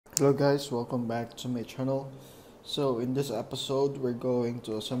Hello guys, welcome back to my channel. So in this episode we're going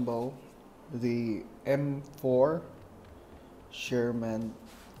to assemble the M4 Sherman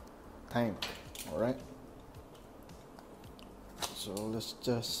tank. Alright, so let's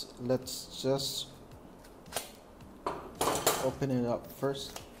just open it up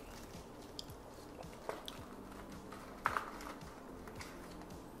first.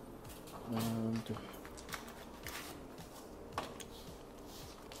 And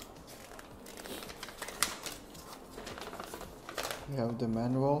we have the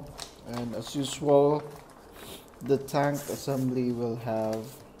manual, and as usual the tank assembly will have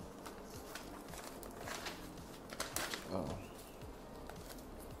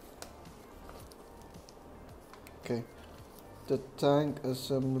the tank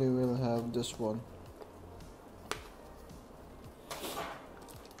assembly will have this one,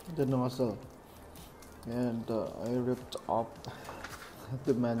 the nozzle, and I ripped off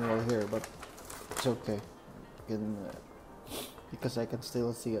the manual here, but it's okay. Because I can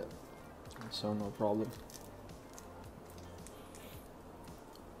still see it, so no problem.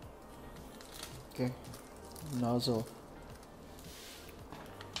 Okay, nozzle,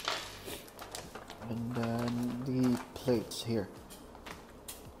 and then the plates here.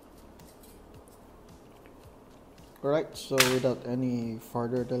 Alright, so without any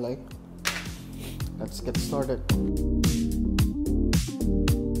further delay, let's get started.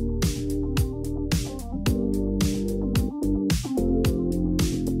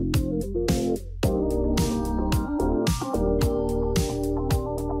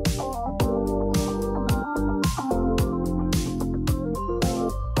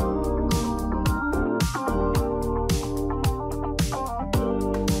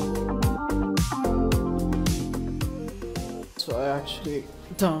 So I actually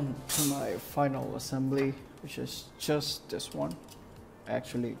done to my final assembly, which is just this one. I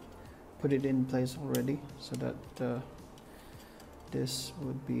actually put it in place already so that this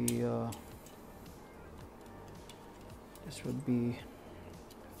would be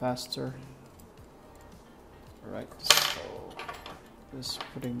faster. Alright, so just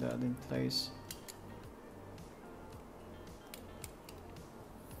putting that in place,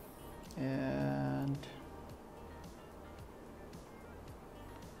 and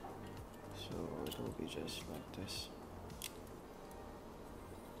so it will be just like this.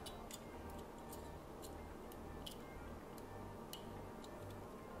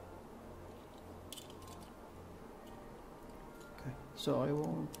 Okay, so I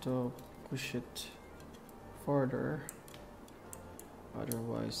won't push it further,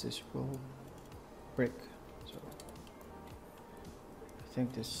 otherwise this will break. So I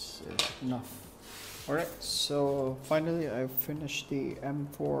think this is enough. Alright, so finally I finished the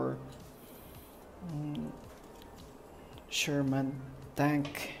M4 Sherman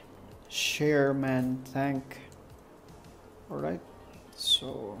tank. Alright,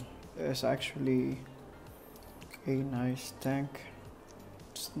 so it's actually a nice tank.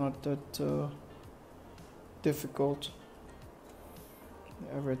 It's not that difficult.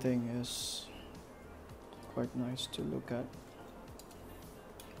 Everything is quite nice to look at.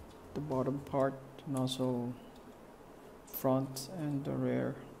 The bottom part, and also front and the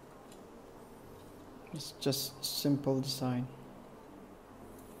rear. It's just simple design.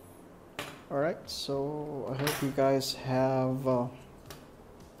 Alright, so I hope you guys have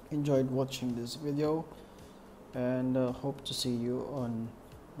enjoyed watching this video, and hope to see you on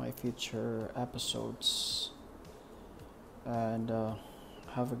my future episodes, and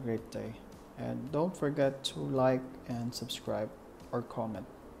have a great day, and don't forget to like and subscribe or comment.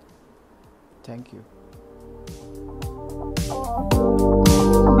 Thank you.